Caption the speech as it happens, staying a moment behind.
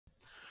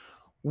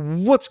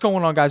What's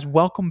going on, guys?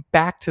 Welcome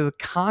back to the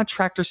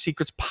Contractor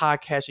Secrets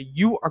Podcast.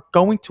 You are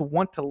going to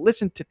want to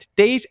listen to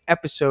today's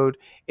episode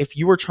if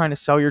you are trying to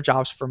sell your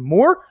jobs for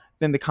more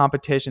than the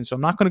competition. So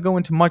I'm not going to go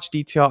into much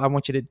detail. I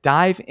want you to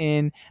dive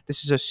in.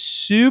 This is a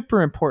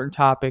super important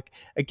topic.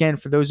 Again,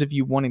 for those of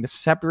you wanting to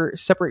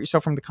separate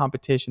yourself from the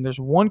competition, there's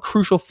one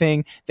crucial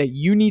thing that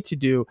you need to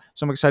do.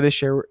 So I'm excited to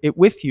share it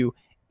with you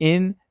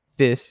in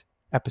this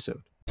episode.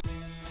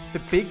 The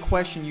big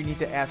question you need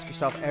to ask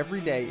yourself every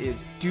day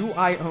is, do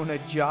I own a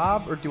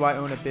job or do I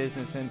own a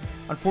business? And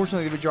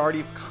unfortunately, the majority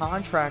of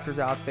contractors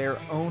out there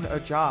own a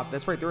job.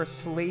 That's right, they're a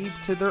slave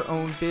to their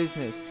own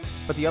business.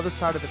 But the other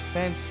side of the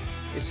fence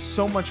is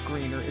so much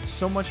greener, it's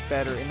so much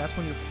better, and that's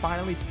when you're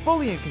finally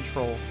fully in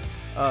control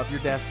of your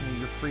destiny,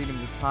 your freedom,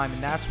 your time.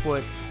 And that's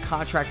what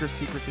Contractor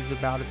Secrets is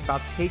about. It's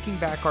about taking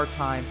back our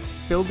time,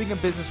 building a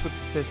business with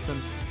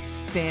systems,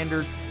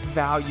 standards,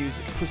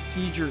 values,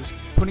 procedures,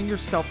 putting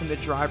yourself in the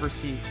driver's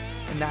seat.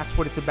 And that's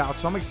what it's about.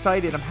 So I'm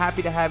excited. I'm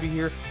happy to have you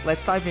here.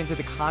 Let's dive into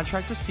the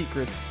Contractor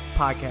Secrets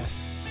Podcast.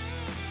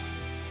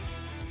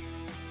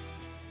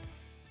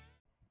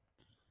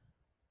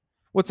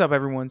 What's up,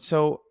 everyone?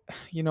 So,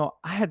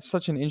 I had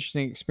such an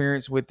interesting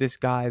experience with this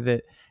guy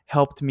that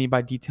helped me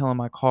by detailing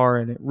my car,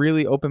 and it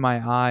really opened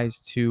my eyes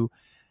to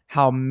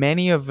how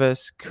many of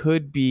us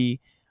could be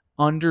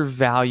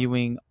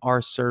undervaluing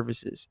our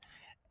services.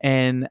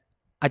 And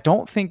I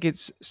don't think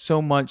it's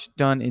so much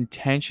done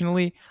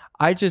intentionally.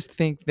 I just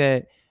think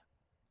that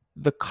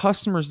the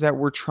customers that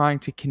we're trying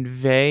to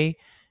convey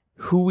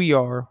who we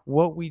are,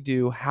 what we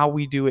do, how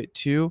we do it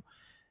to,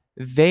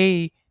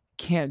 they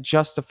can't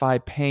justify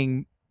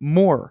paying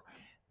more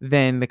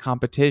than the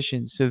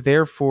competition. So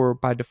therefore,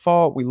 by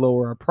default, we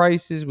lower our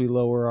prices, we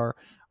lower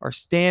our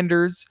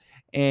standards,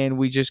 and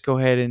we just go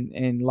ahead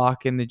and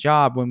lock in the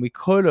job when we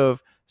could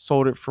have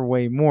sold it for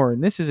way more.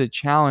 And this is a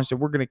challenge that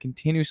we're going to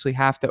continuously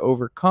have to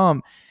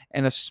overcome.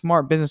 And a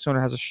smart business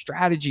owner has a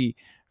strategy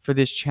for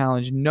this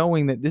challenge,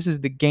 knowing that this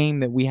is the game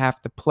that we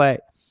have to play.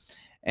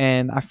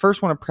 And I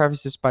first want to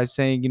preface this by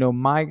saying,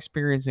 my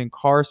experience in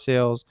car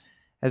sales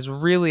has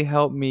really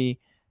helped me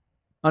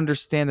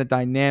understand the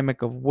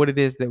dynamic of what it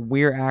is that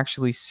we're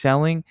actually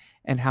selling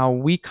and how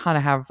we kind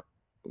of have,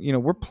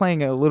 we're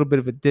playing a little bit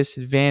of a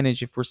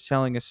disadvantage if we're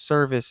selling a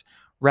service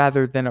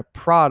rather than a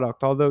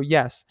product. Although,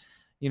 yes,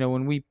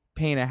 when we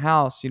paint a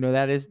house,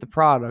 that is the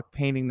product,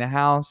 painting the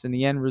house and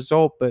the end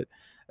result. But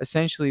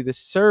essentially, the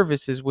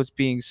service is what's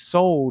being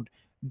sold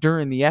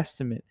during the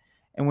estimate.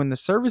 And when the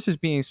service is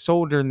being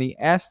sold during the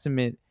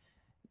estimate,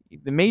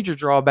 the major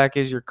drawback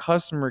is your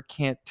customer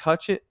can't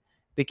touch it,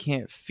 they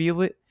can't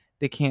feel it,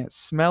 they can't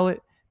smell it,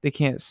 they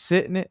can't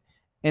sit in it,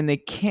 and they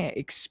can't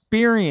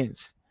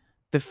experience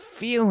the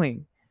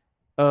feeling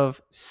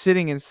of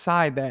sitting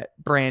inside that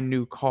brand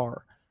new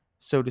car,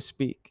 so to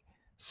speak.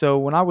 So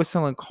when I was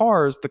selling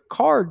cars, the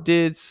car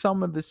did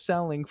some of the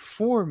selling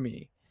for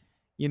me,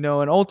 and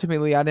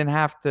ultimately I didn't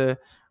have to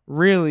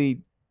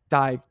really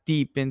dive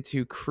deep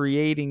into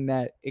creating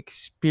that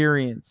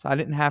experience. I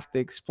didn't have to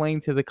explain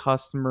to the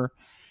customer,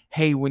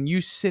 hey, when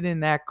you sit in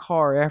that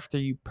car after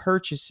you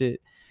purchase it,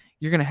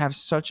 you're going to have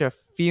such a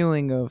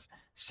feeling of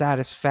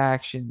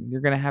satisfaction.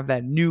 You're going to have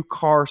that new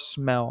car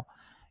smell.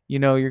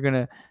 You're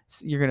going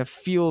to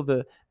feel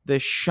the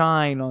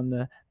shine on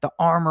the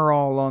armor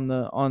all on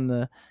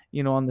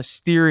the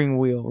steering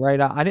wheel,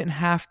 right? I didn't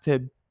have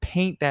to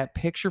paint that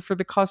picture for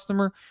the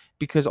customer,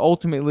 because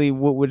ultimately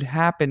what would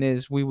happen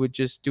is we would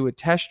just do a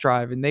test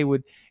drive and they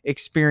would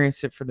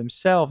experience it for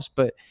themselves.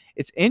 But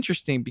it's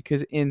interesting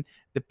because in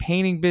the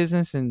painting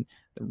business and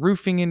the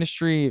roofing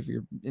industry, if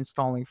you're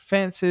installing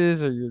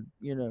fences or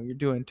you're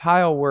doing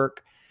tile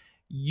work,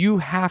 you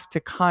have to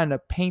kind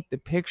of paint the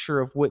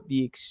picture of what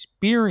the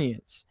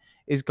experience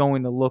is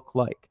going to look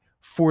like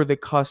for the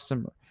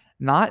customer,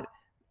 not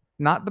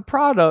the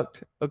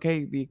product,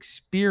 okay, the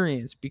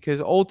experience, because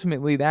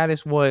ultimately that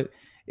is what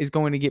is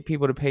going to get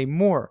people to pay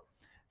more.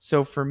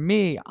 So for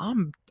me,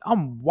 I'm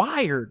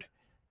wired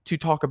to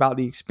talk about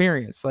the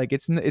experience. Like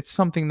it's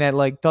something that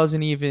like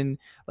doesn't even,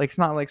 like, it's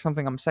not like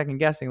something I'm second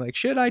guessing. Like,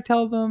 should I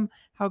tell them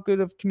how good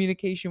of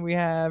communication we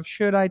have?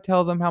 Should I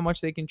tell them how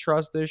much they can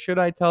trust us? Should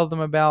I tell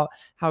them about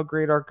how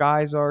great our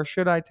guys are?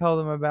 Should I tell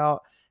them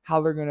about how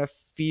they're going to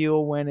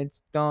feel when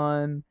it's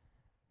done?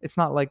 It's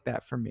not like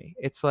that for me.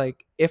 It's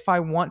like, if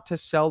I want to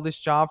sell this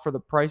job for the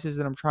prices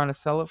that I'm trying to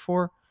sell it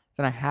for,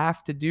 then I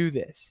have to do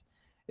this.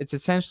 It's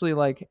essentially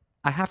like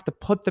I have to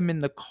put them in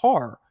the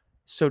car,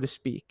 so to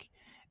speak.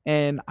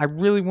 And I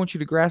really want you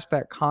to grasp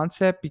that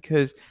concept,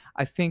 because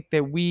I think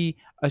that we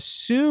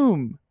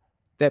assume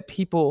that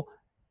people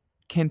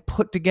can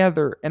put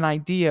together an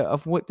idea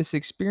of what this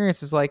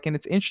experience is like. And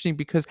it's interesting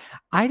because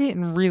I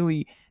didn't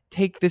really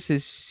take this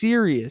as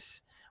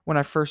serious when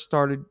I first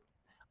started,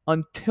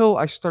 until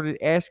I started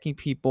asking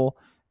people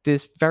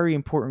this very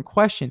important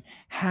question.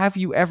 Have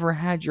you ever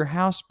had your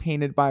house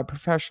painted by a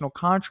professional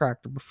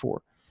contractor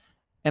before?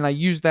 And I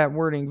use that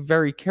wording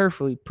very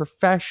carefully,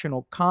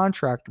 professional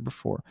contractor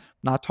before.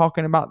 I'm not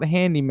talking about the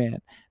handyman,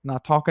 I'm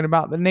not talking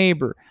about the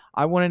neighbor.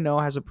 I want to know,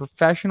 has a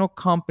professional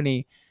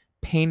company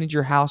painted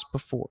your house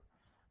before.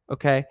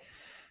 Okay.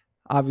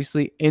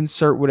 Obviously,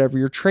 insert whatever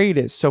your trade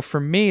is. So for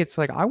me, it's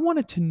like I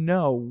wanted to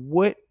know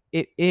what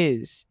it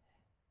is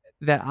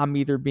that I'm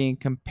either being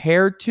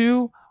compared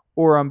to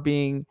or I'm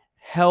being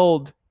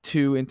held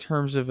to in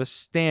terms of a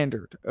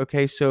standard.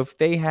 Okay. So if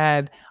they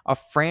had a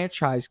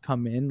franchise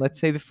come in, let's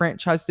say the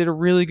franchise did a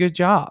really good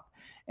job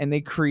and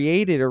they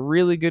created a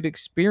really good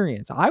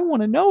experience, I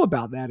want to know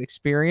about that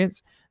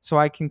experience so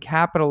I can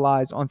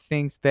capitalize on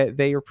things that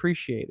they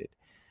appreciated.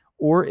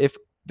 Or if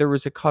there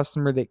was a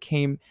customer that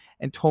came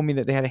and told me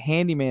that they had a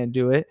handyman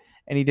do it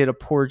and he did a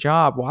poor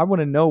job, well, I want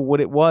to know what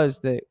it was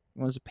that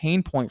was a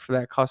pain point for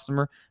that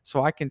customer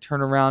so I can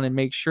turn around and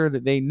make sure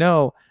that they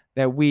know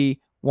that we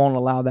won't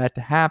allow that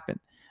to happen.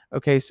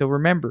 Okay, so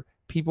remember,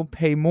 people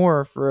pay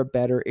more for a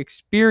better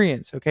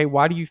experience. Okay,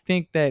 why do you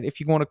think that if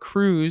you go on a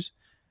cruise,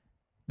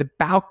 the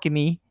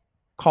balcony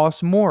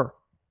costs more?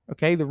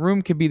 Okay, the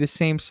room could be the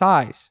same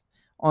size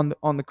on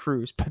the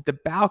cruise, but the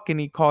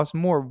balcony costs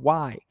more.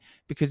 Why?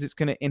 Because it's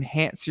going to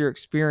enhance your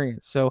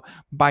experience. So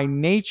by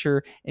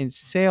nature, in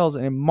sales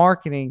and in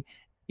marketing,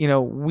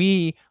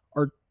 we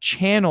are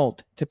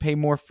channeled to pay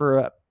more for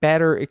a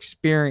better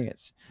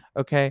experience.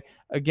 Okay,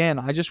 again,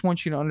 I just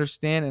want you to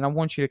understand, and I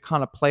want you to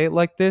kind of play it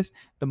like this: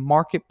 the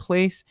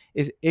marketplace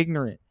is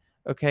ignorant.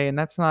 Okay, and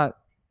that's not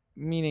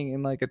meaning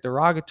in like a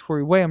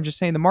derogatory way. I'm just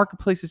saying the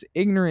marketplace is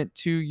ignorant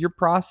to your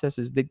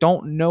processes. They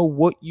don't know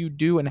what you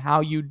do and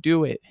how you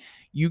do it.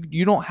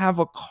 You don't have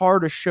a car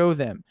to show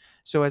them.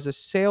 So as a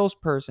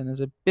salesperson,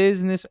 as a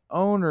business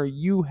owner,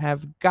 you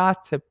have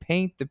got to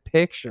paint the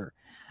picture.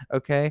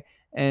 Okay?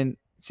 And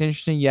it's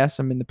interesting, yes,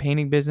 I'm in the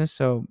painting business,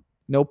 so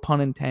no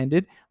pun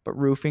intended, but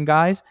roofing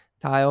guys,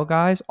 tile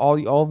guys,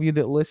 all of you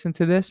that listen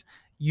to this,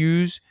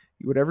 use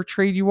whatever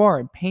trade you are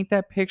and paint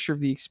that picture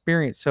of the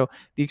experience. So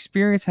the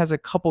experience has a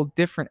couple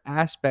different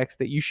aspects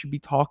that you should be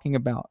talking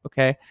about.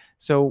 Okay.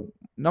 So,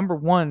 number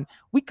one,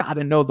 we got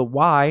to know the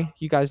why.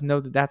 You guys know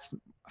that that's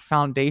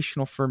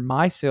foundational for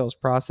my sales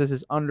process,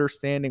 is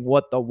understanding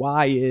what the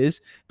why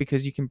is,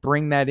 because you can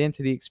bring that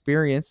into the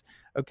experience.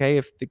 Okay.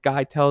 If the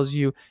guy tells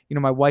you,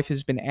 my wife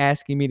has been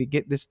asking me to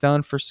get this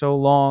done for so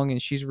long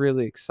and she's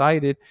really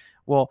excited.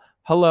 Well,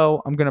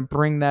 hello, I'm going to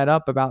bring that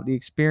up about the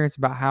experience,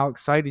 about how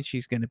excited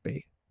she's going to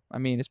be. I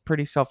mean, it's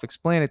pretty self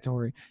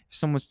explanatory. If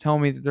someone's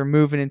telling me that they're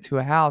moving into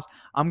a house,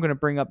 I'm going to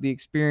bring up the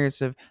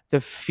experience of the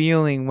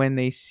feeling when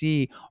they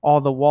see all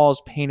the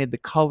walls painted the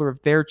color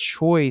of their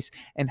choice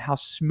and how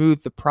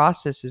smooth the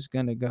process is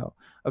going to go.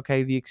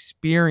 Okay. The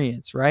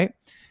experience, right?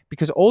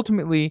 Because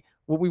ultimately,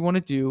 what we want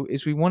to do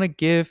is we want to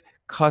give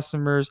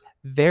customers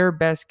their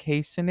best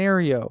case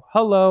scenario.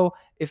 Hello,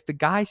 if the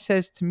guy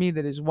says to me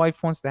that his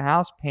wife wants the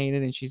house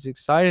painted and she's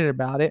excited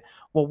about it,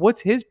 well,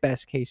 what's his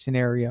best case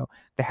scenario?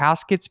 The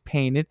house gets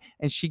painted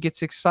and she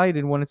gets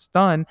excited when it's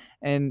done,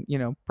 and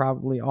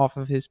probably off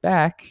of his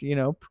back,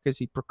 because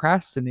he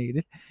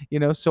procrastinated.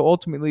 So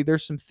ultimately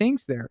there's some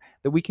things there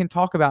that we can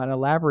talk about and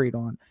elaborate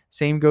on.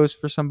 Same goes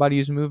for somebody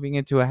who's moving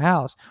into a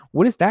house.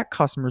 What is that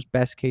customer's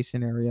best case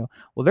scenario?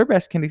 Well, their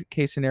best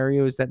case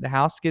scenario is that the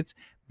house gets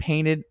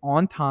painted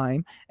on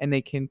time and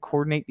they can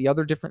coordinate the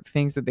other different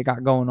things that they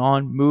got going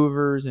on,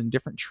 movers and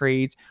different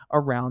trades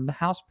around the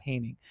house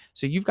painting.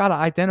 So you've got to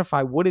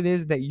identify what it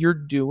is that you're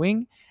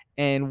doing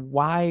and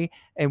why,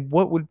 and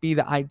what would be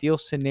the ideal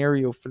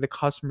scenario for the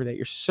customer that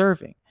you're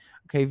serving.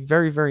 Okay,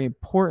 very, very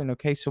important.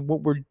 Okay, so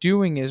what we're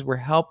doing is we're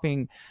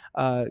helping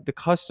the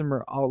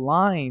customer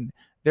align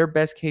their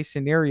best case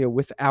scenario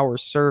with our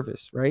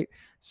service, right?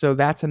 So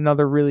that's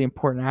another really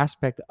important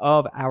aspect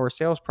of our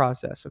sales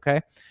process.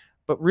 Okay.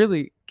 But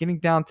really, getting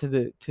down to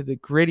the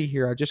gritty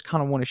here, I just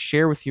kind of want to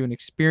share with you an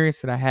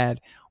experience that I had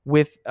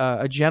with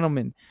a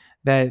gentleman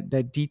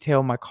that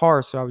detailed my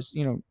car. So I was,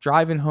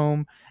 driving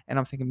home, and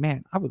I'm thinking,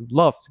 man, I would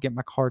love to get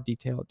my car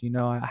detailed.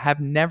 I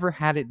have never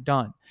had it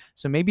done.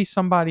 So maybe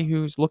somebody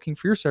who's looking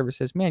for your service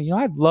says, man,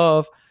 I'd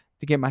love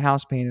to get my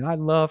house painted. I'd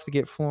love to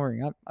get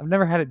flooring. I've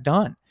never had it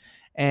done.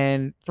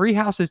 And three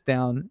houses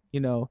down,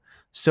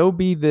 so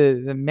be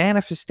the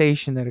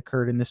manifestation that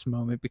occurred in this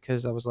moment,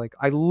 because I was like,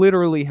 I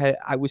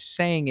was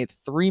saying it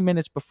 3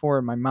 minutes before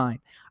in my mind.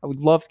 I would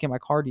love to get my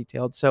car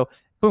detailed. So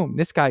boom,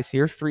 this guy's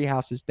here, three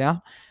houses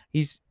down.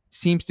 He's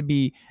seems to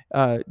be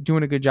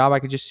doing a good job. I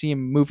could just see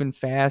him moving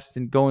fast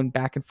and going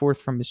back and forth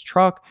from his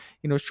truck.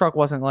 His truck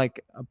wasn't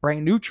like a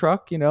brand new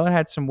truck. It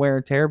had some wear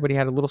and tear, but he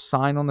had a little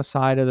sign on the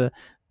side of the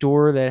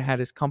door that had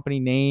his company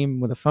name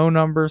with a phone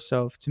number.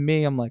 So to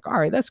me, I'm like, all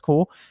right, that's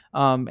cool.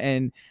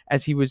 And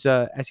as he was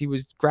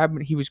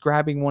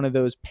grabbing one of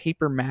those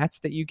paper mats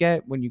that you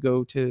get when you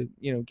go to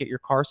get your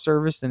car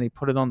serviced, and they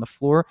put it on the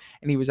floor,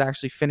 and he was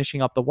actually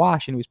finishing up the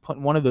wash, and he was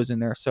putting one of those in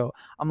there. So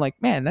I'm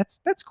like, man,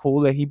 that's cool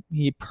that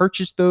he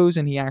purchased those,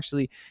 and he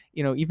actually,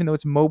 even though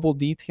it's mobile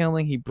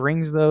detailing, he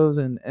brings those,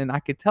 and I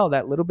could tell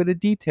that little bit of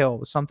detail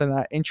was something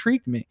that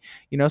intrigued me.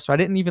 So I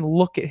didn't even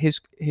look at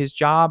his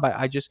job.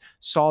 I just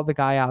saw the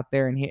guy out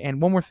there,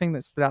 and one more thing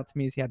that stood out to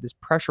me is he had this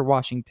pressure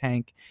washing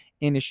tank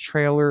in his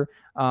trailer,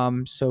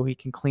 so he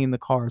can clean the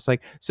cars.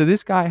 Like, so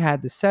this guy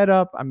had the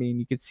setup. I mean,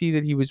 you could see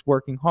that he was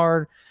working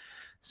hard.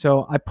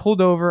 So I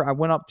pulled over, I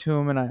went up to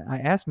him and I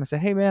asked him, I said,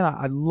 "Hey man,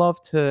 I'd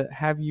love to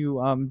have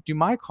you do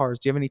my cars.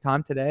 Do you have any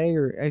time today?"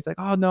 Or he's like,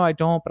 "Oh no, I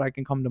don't, but I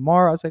can come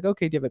tomorrow." I was like,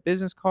 "Okay, do you have a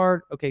business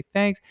card?" "Okay,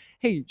 thanks.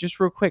 Hey, just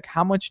real quick,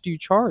 how much do you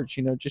charge?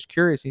 Just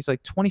curious." He's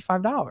like,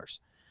 $25.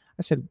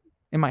 I said,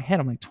 in my head,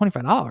 I'm like,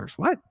 $25?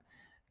 What?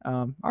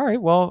 All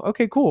right, well,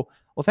 okay, cool.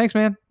 Well, thanks,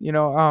 man.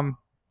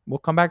 We'll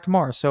come back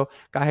tomorrow. So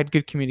guy had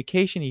good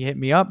communication. He hit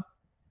me up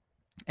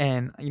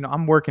and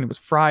I'm working. It was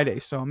Friday,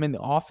 so I'm in the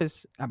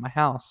office at my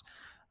house,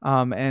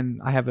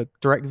 and I have a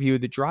direct view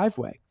of the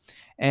driveway,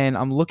 and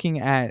I'm looking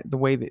at the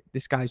way that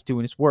this guy's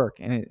doing his work,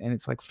 and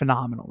it's like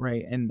phenomenal,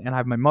 right? And I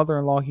have my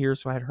mother-in-law here,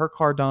 so I had her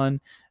car done,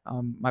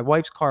 my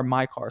wife's car,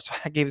 my car. So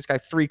I gave this guy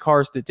 3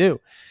 cars to do,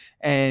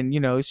 and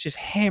it's just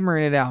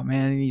hammering it out,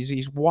 man. And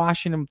he's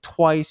washing them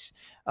twice.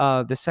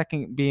 The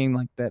second being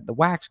like the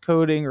wax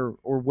coating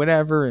or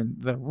whatever, and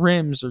the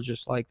rims are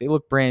just like they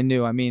look brand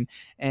new. I mean,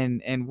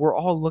 and we're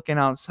all looking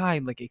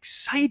outside like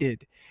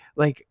excited,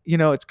 like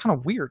it's kind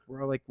of weird.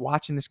 We're like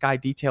watching this guy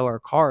detail our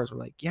cars. We're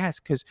like, yes,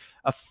 because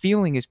a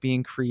feeling is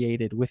being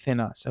created within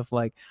us of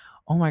like,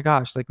 oh my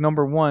gosh, like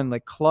number one,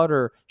 like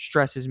clutter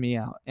stresses me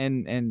out,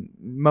 and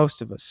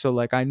most of us. So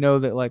like I know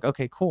that, like,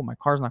 okay, cool, my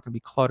car's not going to be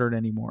cluttered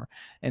anymore,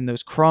 and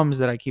those crumbs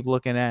that I keep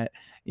looking at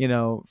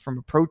from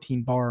a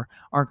protein bar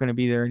aren't going to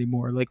be there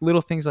anymore. Like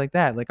little things like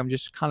that. Like I'm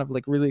just kind of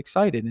like really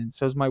excited. And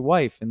so is my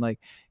wife. And like,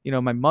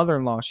 my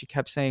mother-in-law, she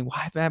kept saying, "Well,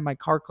 I've had my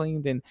car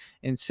cleaned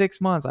in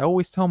 6 months. I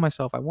always tell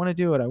myself I want to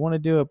do it. I want to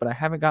do it, but I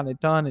haven't gotten it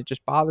done. It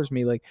just bothers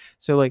me." Like,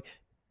 so like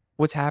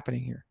what's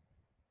happening here?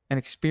 An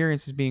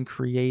experience is being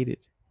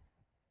created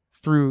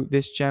through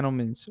this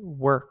gentleman's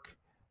work.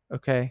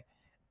 Okay.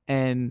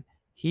 And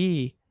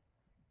he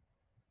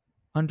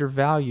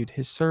undervalued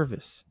his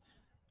service.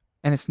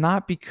 And it's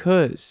not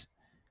because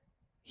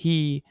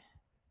he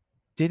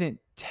didn't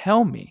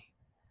tell me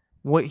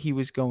what he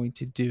was going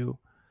to do,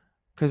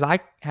 because I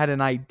had an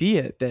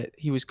idea that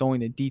he was going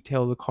to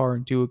detail the car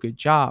and do a good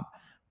job,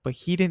 but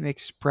he didn't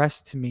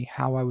express to me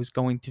how I was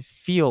going to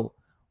feel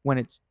when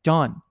it's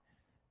done,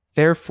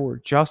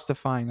 therefore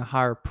justifying a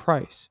higher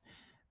price.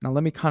 Now,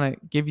 let me kind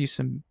of give you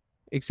some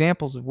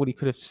examples of what he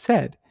could have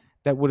said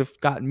that would have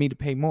gotten me to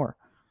pay more.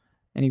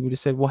 And he would have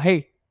said, "Well,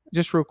 hey,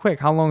 just real quick,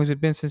 how long has it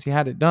been since you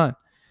had it done?"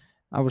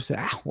 I would say,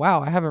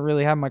 "Wow, I haven't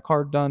really had my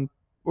car done."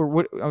 Or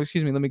what? Oh,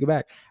 excuse me. Let me go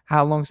back.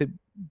 "How long has it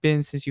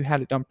been since you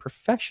had it done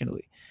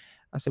professionally?"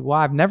 I said, "Well,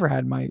 I've never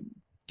had my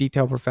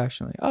detail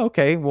professionally." "Oh,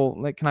 okay. Well,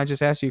 like, can I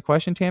just ask you a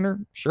question, Tanner?"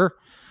 "Sure."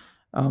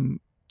 Um,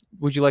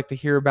 "Would you like to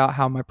hear about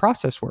how my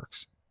process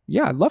works?"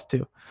 "Yeah, I'd love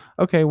to."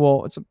 "Okay,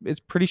 well, it's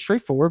pretty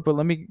straightforward, but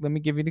let me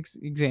give you an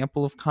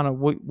example of kind of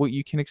what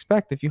you can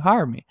expect if you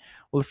hire me."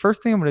 Well, the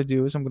first thing I'm going to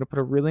do is I'm going to put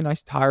a really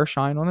nice tire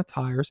shine on the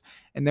tires,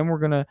 and then we're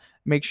going to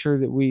make sure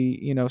that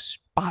we,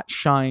 spot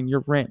shine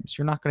your rims.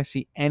 You're not going to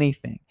see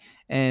anything.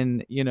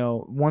 And,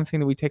 one thing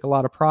that we take a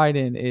lot of pride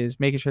in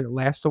is making sure it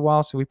lasts a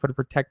while. So we put a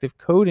protective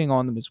coating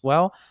on them as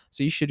well.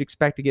 So you should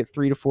expect to get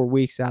 3 to 4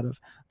 weeks out of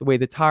the way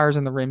the tires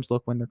and the rims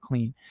look when they're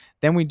clean.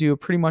 Then we do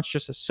pretty much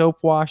just a soap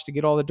wash to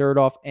get all the dirt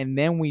off. And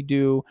then we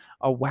do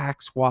a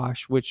wax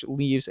wash, which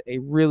leaves a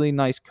really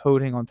nice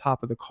coating on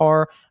top of the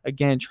car.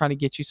 Again, trying to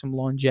get you some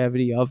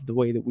longevity of the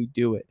way that we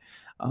do it.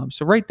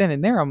 So right then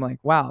and there, I'm like,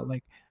 wow,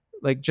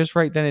 like just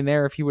right then and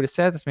there, if he would have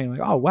said this to me, I'm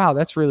like, oh wow,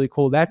 that's really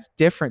cool. That's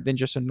different than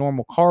just a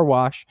normal car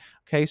wash.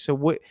 Okay, so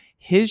what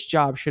his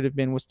job should have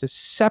been was to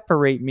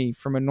separate me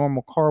from a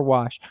normal car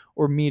wash,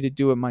 or me to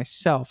do it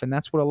myself. And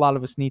that's what a lot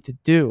of us need to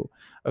do.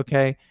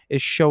 Okay,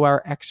 is show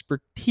our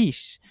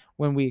expertise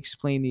when we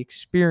explain the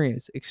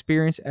experience,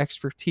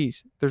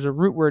 expertise. There's a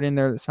root word in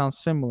there that sounds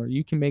similar.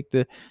 You can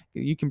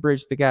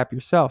bridge the gap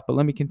yourself, but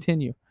let me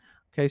continue.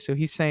 Okay, so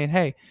he's saying,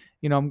 hey,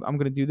 I'm going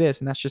to do this,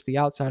 and that's just the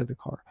outside of the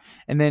car.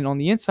 And then on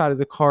the inside of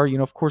the car,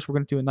 of course, we're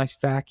going to do a nice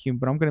vacuum,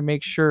 but I'm going to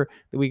make sure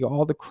that we get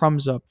all the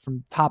crumbs up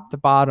from top to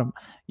bottom,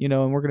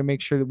 and we're going to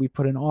make sure that we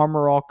put an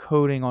Armor All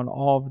coating on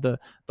all of the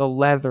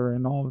leather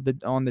and all of the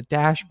on the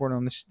dashboard,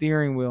 on the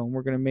steering wheel, and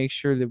we're going to make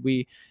sure that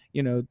we,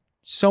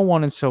 so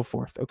on and so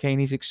forth. Okay, and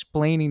he's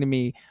explaining to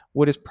me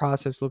what his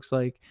process looks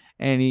like,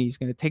 and he's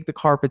going to take the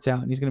carpets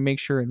out, and he's going to make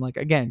sure, and like,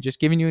 again,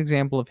 just giving you an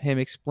example of him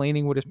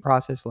explaining what his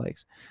process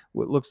likes,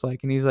 what it looks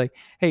like. And he's like,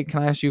 hey,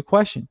 can I ask you a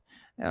question?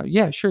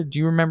 Yeah, sure. Do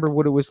you remember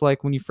what it was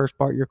like when you first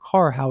bought your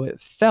car, how it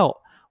felt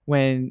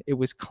when it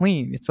was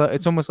clean?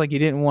 It's almost like you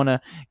didn't want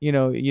to, you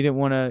didn't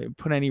want to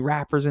put any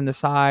wrappers in the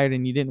side,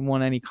 and you didn't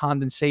want any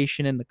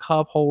condensation in the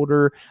cup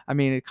holder. I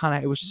mean,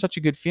 it was such a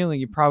good feeling.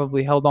 You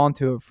probably held on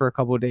to it for a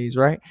couple of days,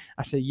 right?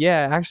 I said,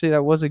 yeah, actually,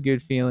 that was a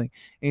good feeling.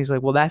 And he's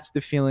like, well, that's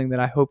the feeling that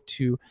I hope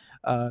to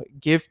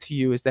give to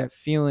you, is that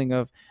feeling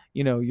of,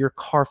 your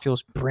car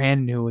feels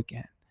brand new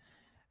again.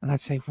 And I'd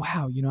say,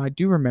 wow, I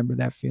do remember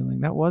that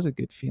feeling. That was a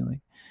good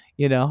feeling,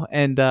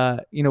 And,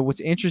 what's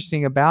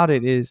interesting about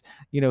it is,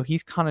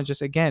 he's kind of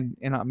just, again,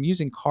 and I'm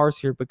using cars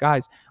here, but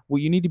guys,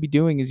 what you need to be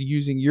doing is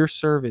using your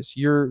service,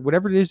 your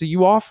whatever it is that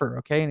you offer,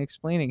 okay? And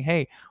explaining,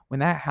 hey, when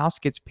that house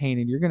gets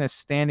painted, you're going to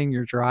stand in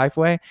your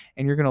driveway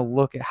and you're going to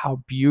look at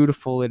how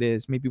beautiful it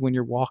is. Maybe when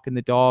you're walking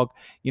the dog,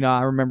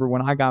 I remember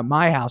when I got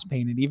my house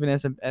painted, even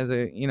as a,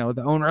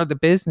 the owner of the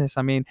business.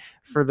 I mean,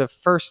 for the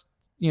first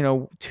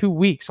 2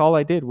 weeks, all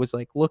I did was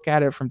like look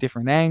at it from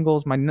different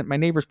angles. My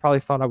neighbors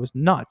probably thought I was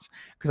nuts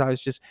because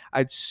I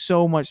had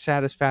so much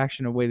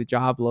satisfaction of the way the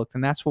job looked,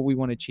 and that's what we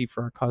want to achieve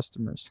for our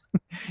customers.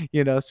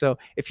 So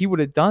if he would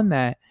have done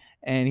that,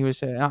 and he would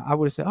say, I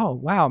would have said, oh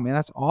wow, man,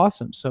 that's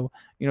awesome. So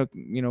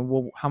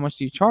well, how much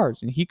do you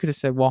charge? And he could have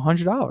said, well,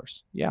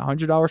 $100. Yeah,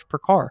 $100 per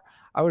car.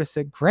 I would have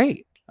said,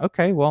 great.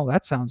 Okay, well,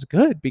 that sounds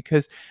good,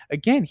 because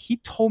again, he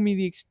told me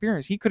the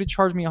experience. He could have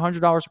charged me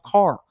 $100 a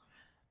car.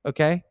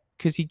 Okay,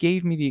 because he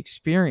gave me the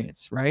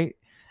experience, right?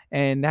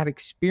 And that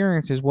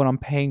experience is what I'm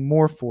paying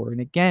more for. And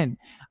again,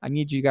 I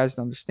need you guys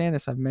to understand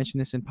this. I've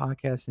mentioned this in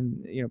podcasts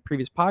and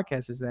previous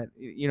podcasts, is that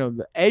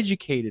the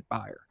educated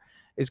buyer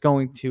is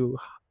going to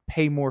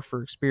pay more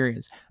for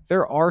experience.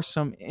 There are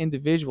some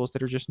individuals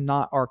that are just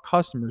not our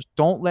customers.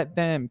 Don't let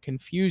them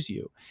confuse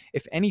you.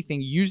 If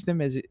anything, use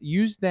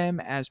them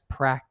as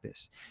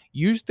practice.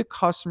 Use the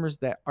customers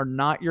that are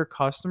not your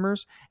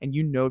customers, and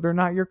they're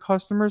not your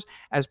customers,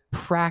 as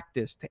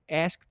practice to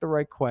ask the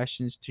right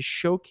questions, to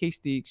showcase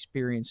the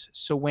experience.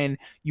 So when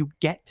you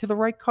get to the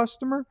right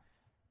customer,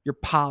 you're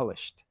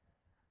polished.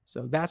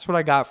 So that's what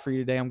I got for you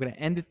today. I'm going to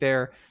end it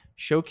there.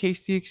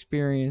 Showcase the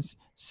experience,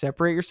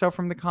 separate yourself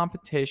from the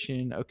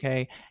competition,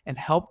 okay, and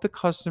help the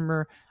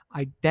customer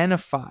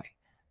identify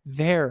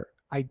their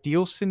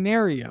ideal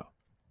scenario,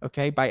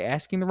 okay, by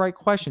asking the right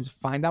questions,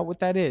 find out what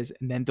that is,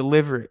 and then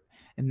deliver it.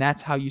 And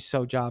that's how you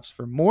sell jobs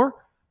for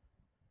more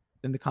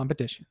than the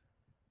competition.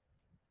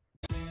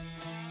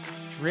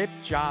 Drip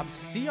Jobs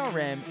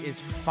CRM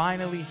is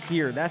finally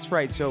here. That's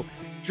right. So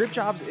Drip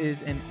Jobs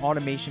is an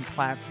automation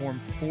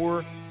platform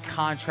for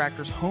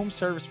contractors, home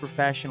service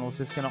professionals,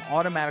 that's going to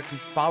automatically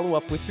follow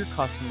up with your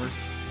customers.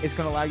 It's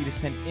going to allow you to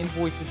send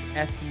invoices,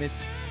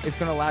 estimates. It's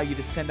going to allow you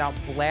to send out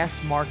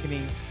blast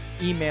marketing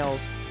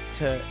emails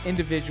to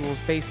individuals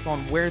based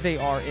on where they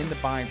are in the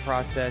buying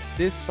process.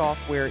 This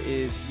software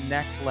is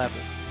next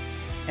level.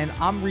 And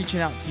I'm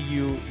reaching out to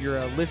you. You're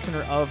a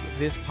listener of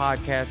this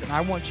podcast, and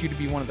I want you to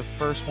be one of the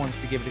first ones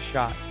to give it a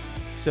shot.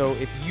 So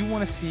if you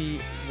want to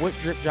see what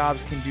Drip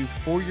Jobs can do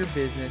for your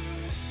business,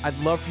 I'd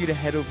love for you to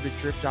head over to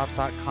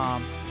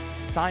dripjobs.com,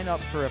 sign up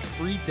for a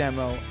free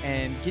demo,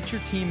 and get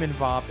your team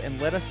involved, and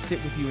let us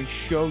sit with you and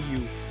show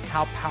you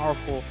how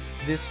powerful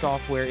this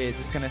software is.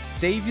 It's going to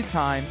save you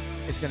time,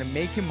 it's going to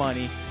make you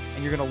money,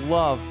 and you're going to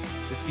love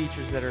the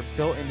features that are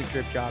built into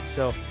Drip Jobs.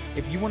 So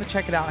if you want to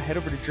check it out, head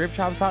over to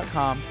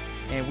dripjobs.com,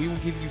 and we will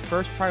give you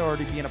first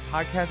priority, being a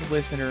podcast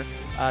listener,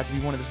 to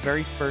be one of the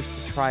very first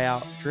to try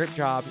out Drip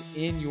Jobs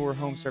in your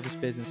home service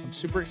business. I'm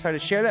super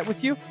excited to share that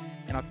with you,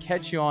 and I'll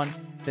catch you on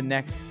the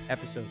next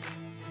episode.